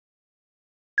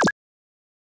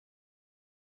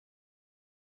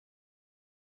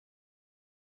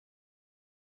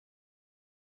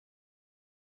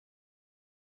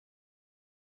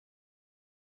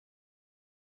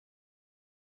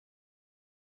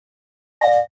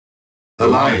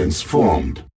Alliance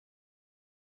formed.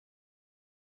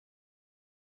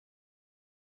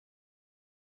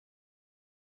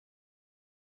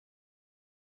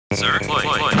 Sir,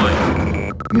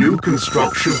 New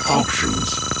construction options.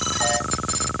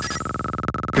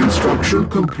 Construction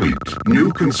complete.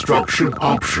 New construction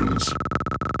options.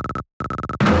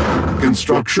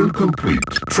 Construction complete.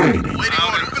 Training. Waiting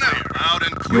order. Loud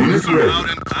and clear. Unit ready. Loud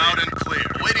and clear.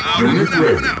 Waiting order. Unit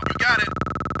ready. You got it.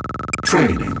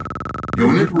 Training.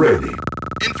 Unit ready.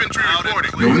 Infantry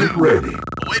reporting. Unit ready.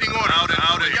 Waiting order.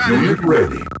 Out and Unit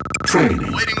ready.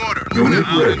 Training. waiting order. Unit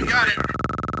ready. Got it.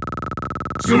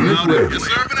 Unit ready. Yes,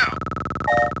 sir. Now.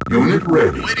 Unit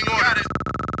ready. Waiting order. Got it.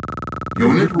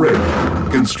 Unit ready.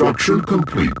 Construction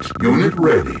complete. Unit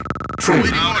ready.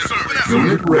 Training. Waiting order, sir.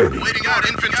 Unit ready. Waiting order.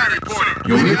 Infantry reporting.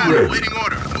 Unit ready. Waiting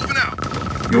order. Moving out.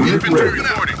 Unit Infantry ready.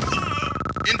 reporting.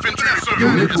 Infantry, sir.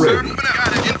 Unit Yes, sir. ready. Moving out.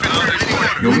 Got it. Infantry waiting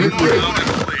order. Unit Waiting order. ready. Loud and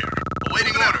clear.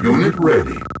 Waiting order. Unit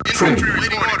ready. Infantry Training.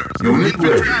 waiting orders. Unit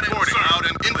Infantry ready. reporting. Loud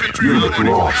and infantry Unit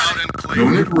reporting. lost. Loud and clear.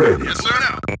 Unit ready. Yes, sir.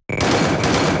 Now.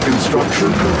 Construction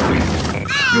complete.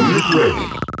 Unit ready.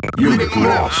 Unit Waiting order.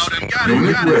 lost. Loud and got it.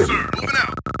 Unit Got it, ready. sir. Moving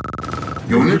out.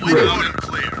 Unit Waiting ready. loud and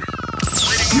clear.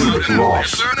 Waiting Unit loud and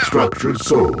lost. yes, sir. Now. Structure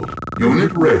sold.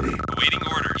 Unit ready. awaiting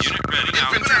orders. Unit ready now.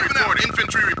 Infantry reporting.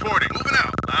 Infantry reporting. Moving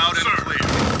out. Loud and clear.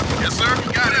 Yes, sir.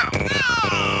 You got it.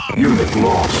 Unit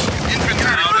lost.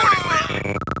 Infantry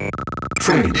reporting.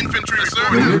 Training. Infantry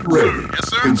reporting. Unit ready. Yes,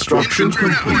 sir. Construction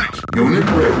Infantry complete. reporting. Unit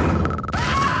ready.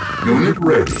 Unit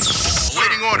ready.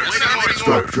 Waiting orders. Waiting orders.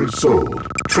 Structure sold.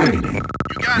 Training. You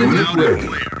got it. Unit Loud ready. and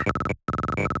clear.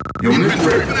 Unit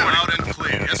Infantry ready. loud and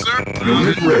clear. Yes, sir.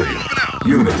 Unit ready.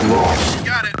 Unit lost. You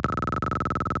got it.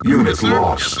 Unit Yes, sir. Yes,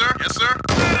 lost. sir. Yes, sir.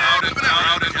 Loud and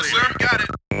yes, sir. Got it.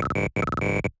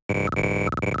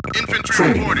 Infantry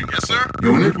Training. reporting. Yes, sir.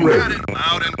 Unit Got ready. it.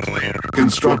 Loud and clear.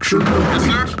 Construction Yes,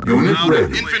 sir. complete. Unit Loud and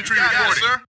ready. infantry reporting. Yes,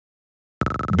 sir.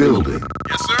 Building.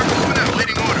 Yes, sir. Moving out.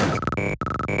 Waiting order.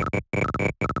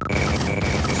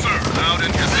 Sir. Loud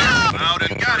and yes, sir. Loud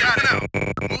and got it.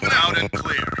 Moving out and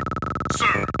clear.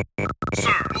 Sir.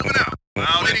 Sir. Moving out.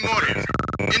 Loud waiting orders.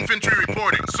 Infantry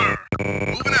reporting. Sir.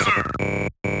 Moving out. Sir.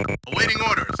 Awaiting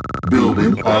orders.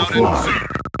 Building Loud and offline. sir.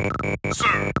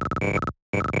 Sir.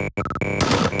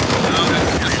 Loud and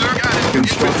yes, sir. Got it.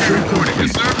 Construction Infantry reporting.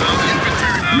 Yes, complete. sir. Loud infantry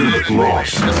reporting. Unit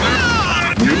lost. Yes, sir.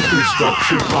 New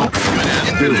construction options.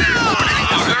 Building.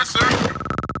 Yes, sir.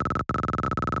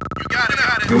 You got it.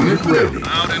 Got it. Unit ready.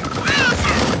 Loud and clear,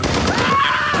 sir.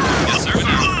 Yes, sir.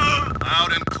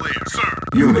 Loud and clear, sir.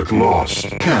 Unit lost.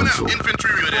 Cancel.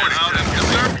 Infantry reporting. Loud and yes,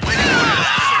 sir. Waiting orders.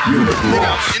 Unit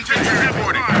lost. Infantry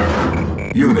reporting.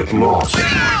 Unit lost.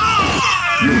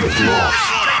 Unit lost.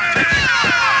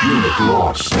 Unit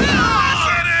lost.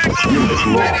 Unit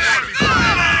lost.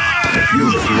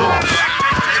 Unit lost.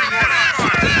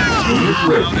 Unit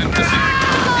ready.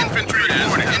 Infantry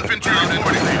reporting. Infantry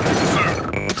reporting. Sir.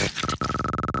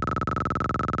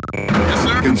 Yes,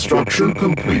 sir. Construction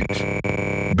complete.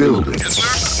 Building. Yes, sir.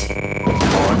 On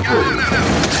hold.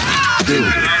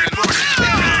 Building.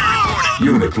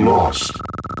 Unit lost.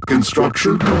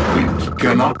 Construction complete.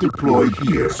 Cannot deploy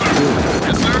here. Building.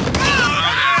 Yes, sir.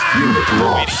 Unit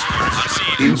lost.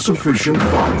 Insufficient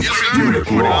funds. Yes, sir. Unit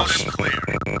Reporting loud lost. and clear.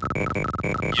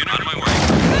 Unit on my way.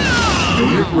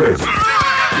 Unit ready.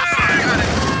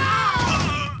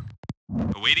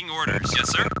 Awaiting orders. Yes,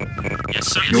 sir. Yes,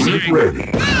 sir. Unit ready.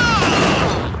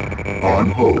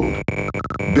 On hold.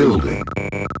 Building.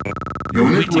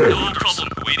 Unit Awaiting ready. no problem.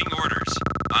 Awaiting orders.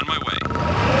 On my way.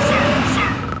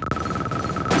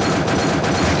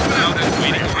 Loud and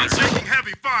Waiting clear. orders, sir. Taking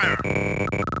heavy fire.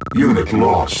 Unit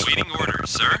lost. Awaiting orders,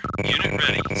 sir. Unit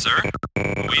ready, sir.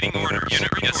 Awaiting orders.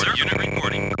 Unit reporting. Yes, sir. Unit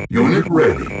reporting. Unit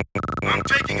ready. I'm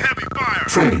taking heavy fire.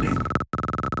 Training.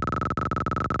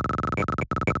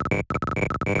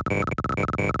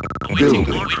 Awaiting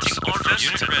Building. orders.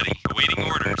 Unit ready. Awaiting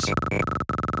orders.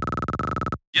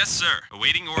 Yes, sir.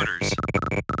 Awaiting orders.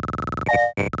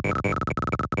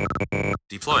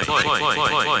 Deploying.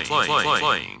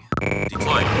 Deploying.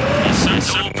 Deploying.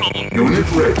 Yes, sir. No problem.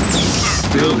 Unit ready.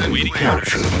 Building Waiting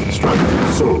captured.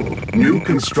 Structure sold. New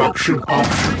construction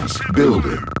options.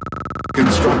 Building.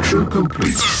 Construction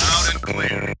complete. Loud and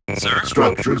clear. Sir.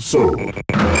 Structure sold.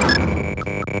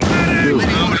 Building.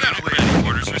 Loud and clear. Ready.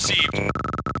 Orders received.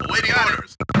 Awaiting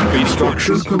orders.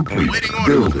 Construction complete. Waiting order.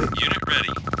 Building. Unit ready.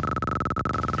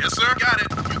 Yes, sir. Got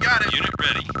it. You got it. Unit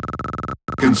ready.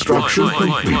 Construction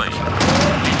Deploying. complete.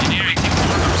 Engineering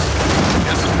orders.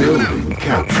 Yes, sir. Building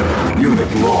captured.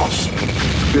 Unit lost.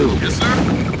 Building. Yes, sir.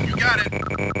 You got it.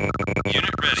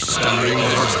 Unit ready.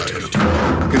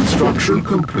 Construction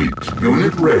complete.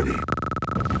 Unit ready.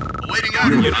 Awaiting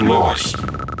order. Unit lost.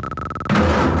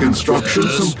 Construction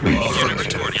complete. Unit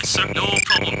reporting. Yes, sir. No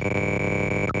problem.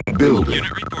 Building.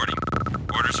 Unit reporting.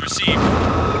 Orders received.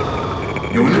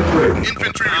 Unit ready.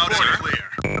 Infantry reporting clear.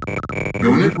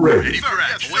 Unit ready. Ready for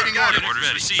action. Awaiting order.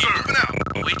 Orders received. Moving out.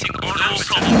 Awaiting orders. No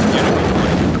problem. Unit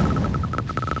reporting.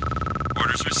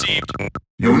 Orders received.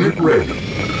 Unit ready.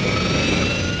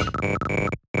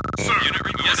 Sir. Unit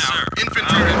reporting. Yes, sir. Out.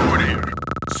 Infantry report here.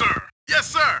 Sir. Yes,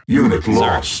 sir. Unit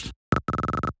lost.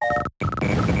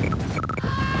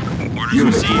 Orders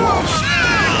Unit received. lost.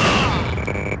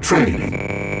 Training.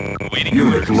 Awaiting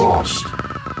Unit orders. lost.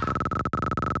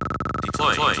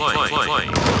 Deploy. Unit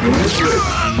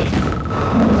ready.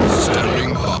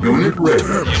 Standing up. Unit ready.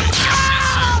 Unit, yes,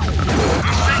 sir.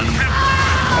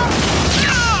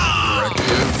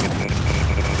 Directive.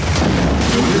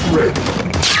 Unit ready.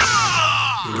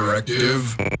 Directive.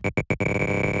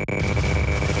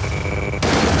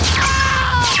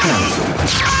 Cancel.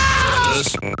 Status.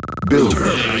 Building.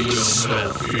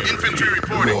 Infantry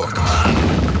reporting. Your command.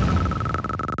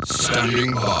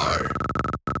 Standing by.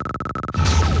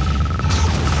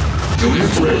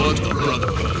 Unit ready. For the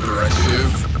Brotherhood.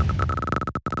 Directive.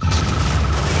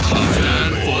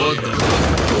 Stand for the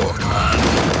Brotherhood. Your command.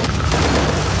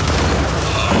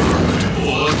 Affirmative.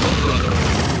 For the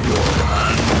Brotherhood. Your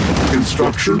command.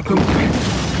 Construction complete.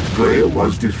 Player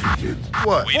was defeated.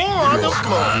 What? Waiting More on the Your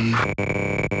floor. command.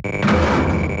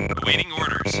 Awaiting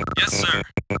orders. Yes, sir.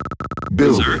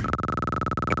 Building.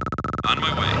 On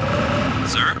my way.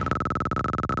 Sir?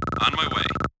 On my way.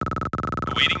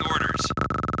 Awaiting orders.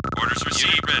 Orders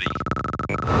received.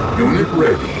 Unit ready. Unit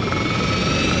ready.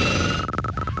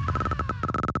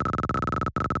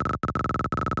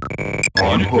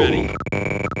 On Unit hold. ready.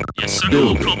 Yes, sir.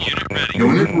 Building. No problem. Unit ready.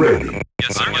 Unit ready.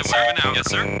 Yes, sir. Yes, sir. Moving out. Yes,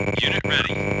 sir. Unit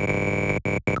ready.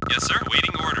 Yes, sir.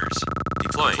 Waiting orders.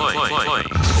 Deploy.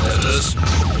 Status.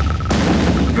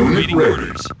 Unit Waiting ready.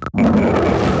 orders. Yep.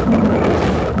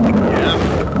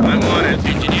 I want it.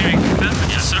 Engineering. Defense.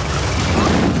 Yes, sir.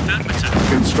 Defense.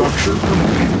 Construction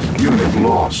complete. Unit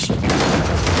lost.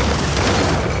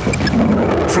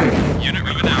 Training. Unit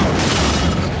moving out.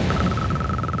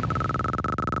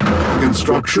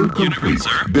 Construction Unit ready, complete.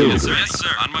 sir. Building. Yes, sir. Yes, sir.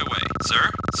 On my way.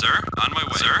 Sir. Sir. On my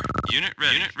way. Sir. Unit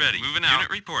ready. Unit ready. Moving out.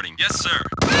 Unit reporting. Yes, sir.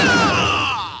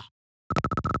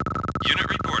 Unit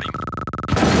reporting.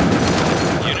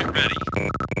 Unit ready.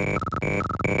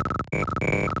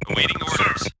 Awaiting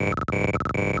orders.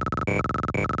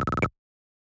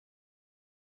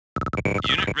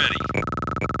 Unit ready.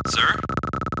 Sir.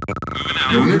 Moving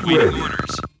out. Unit Awaiting ready.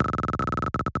 orders.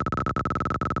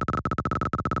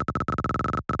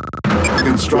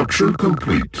 Construction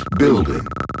complete. Building.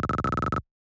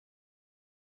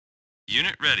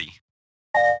 Unit ready.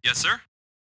 Yes, sir.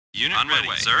 Unit on ready,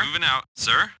 my way. Sir. Moving out,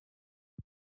 sir.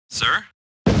 Sir.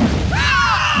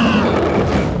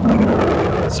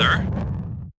 Sir.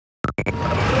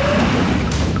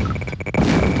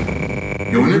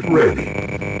 Unit ready.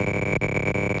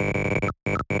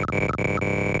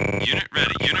 Unit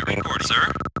ready. Unit reporting,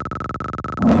 sir.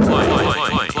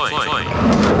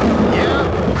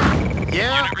 Yeah.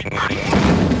 Unit reporting.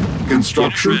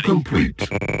 Construction Unit ready.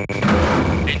 complete.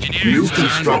 Engineering. New sir.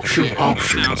 construction Moving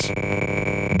options.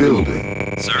 out.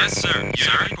 Building. Sir. Yes, sir.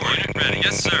 Unit reporting. Unit ready.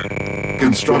 Yes, sir.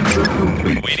 Construction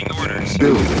complete. Waiting orders.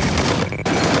 Building.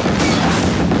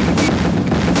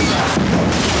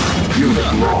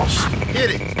 Unit lost.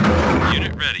 Hit it.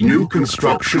 Unit ready. New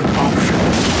construction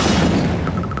options.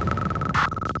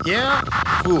 Yeah.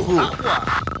 Who?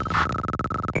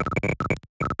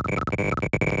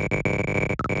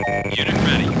 Unit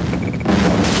ready.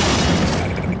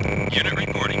 Unit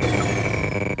reporting.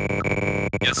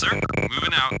 Yes, sir.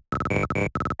 Moving out.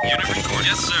 Unit reporting.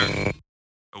 Yes, sir. Awaiting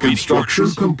Construction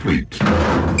orders. complete.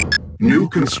 New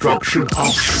construction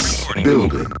options.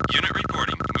 Building. Unit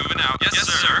reporting. Moving out. Yes,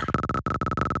 sir.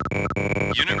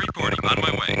 Unit reporting. On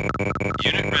my way.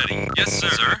 Unit ready. Yes, sir.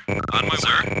 Sir. On my way.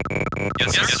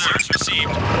 Yes, sir. Yes, sir. Orders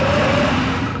received.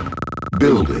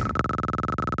 Building.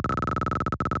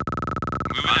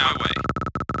 Moving out. My way.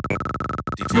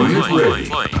 Unit ready.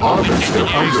 Harvester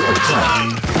under attack.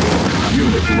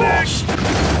 Unit lost.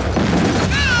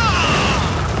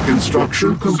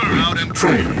 Construction complete.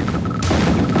 Training.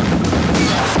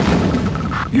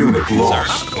 Unit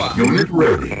lost. Unit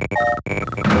ready.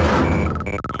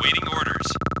 Awaiting orders.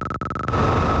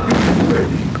 Unit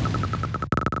ready.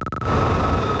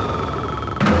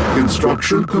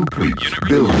 Construction complete. Unit report.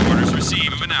 Building. Orders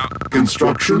received. Moving out.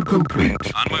 Construction complete.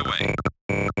 On my way.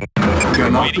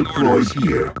 Cannot Waiting deploy orders.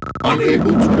 here.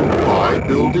 Unable to comply.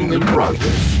 Building in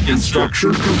progress.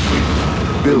 Construction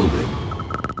complete. Building.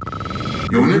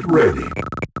 Unit ready.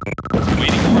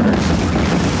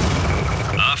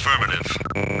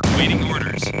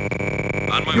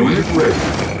 Unit ready.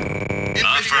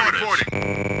 Infantry reporting.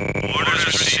 Orders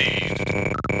received.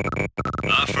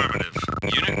 Affirmative.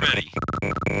 Unit ready.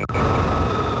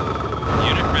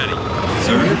 Unit ready.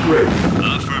 Sir? Unit ready.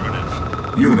 Affirmative.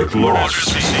 Unit Orders lost.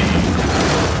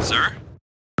 received. Sir?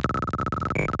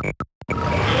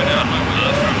 Moving out my way.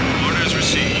 Affirmative. Orders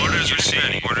received. Orders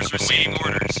received. Orders received.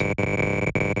 Orders.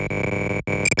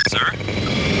 Sir?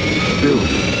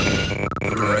 Building.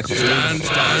 Stand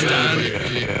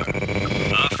clear.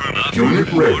 Affirmative.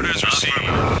 Unit ready. Orders received.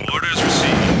 Orders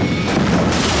received.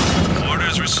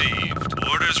 Orders received.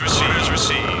 Orders received. Orders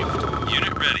received.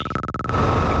 Unit ready.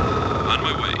 On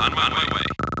my way. On my way.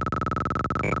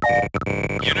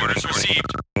 Unit orders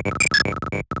received.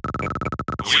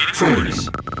 Waiting for orders.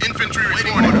 Infantry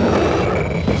reporting.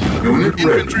 Unit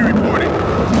ready. Infantry reporting.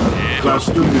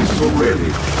 Cluster missile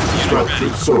ready. Structure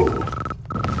sold.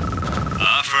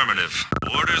 Affirmative.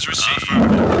 Orders received.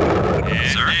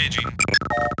 Affirmative. Sir? Engaging.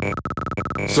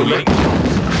 Select.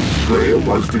 Player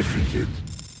was defeated.